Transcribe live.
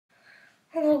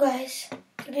Hello guys,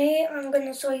 today I'm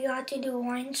gonna show you how to do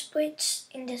line splits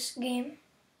in this game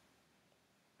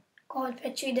called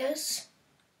Petri Dish.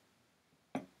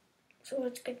 So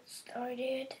let's get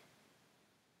started.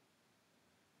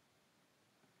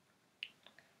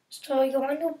 So you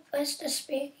want to press the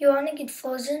space, you want to get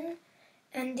frozen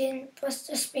and then press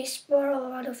the space bar a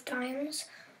lot of times.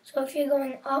 So if you're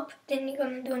going up, then you're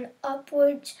gonna do an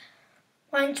upwards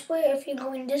line split. If you're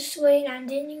going this way and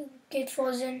then you get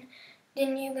frozen,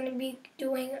 then you're gonna be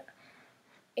doing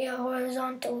a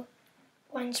horizontal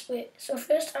line split. So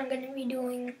first I'm going to be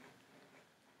doing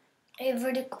a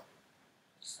vertical.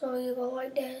 So you go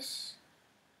like this.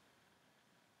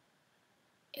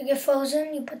 You get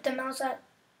frozen, you put the mouse at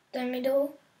the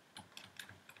middle.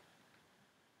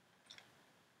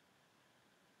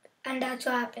 And that's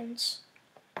what happens.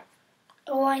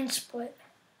 A line split.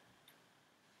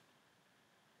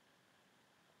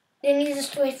 Then you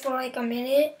just wait for like a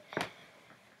minute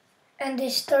and they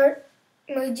start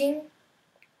merging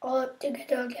all up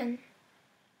together again.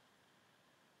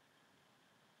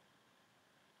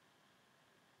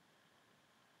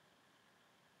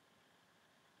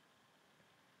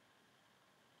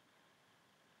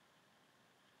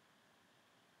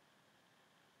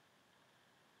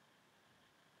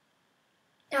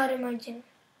 Now they're merging.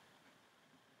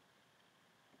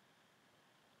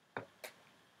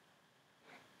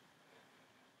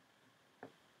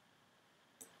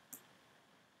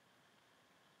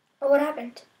 Oh, what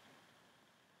happened?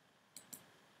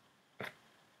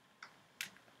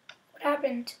 What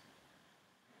happened?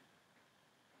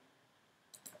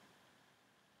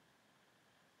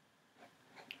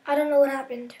 I don't know what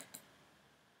happened.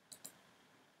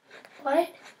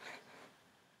 What?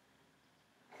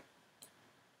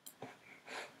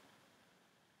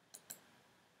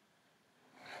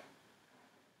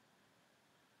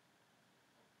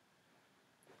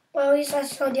 Well, at least I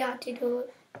showed you how to do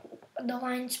the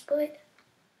line split.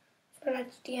 So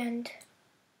that's the end.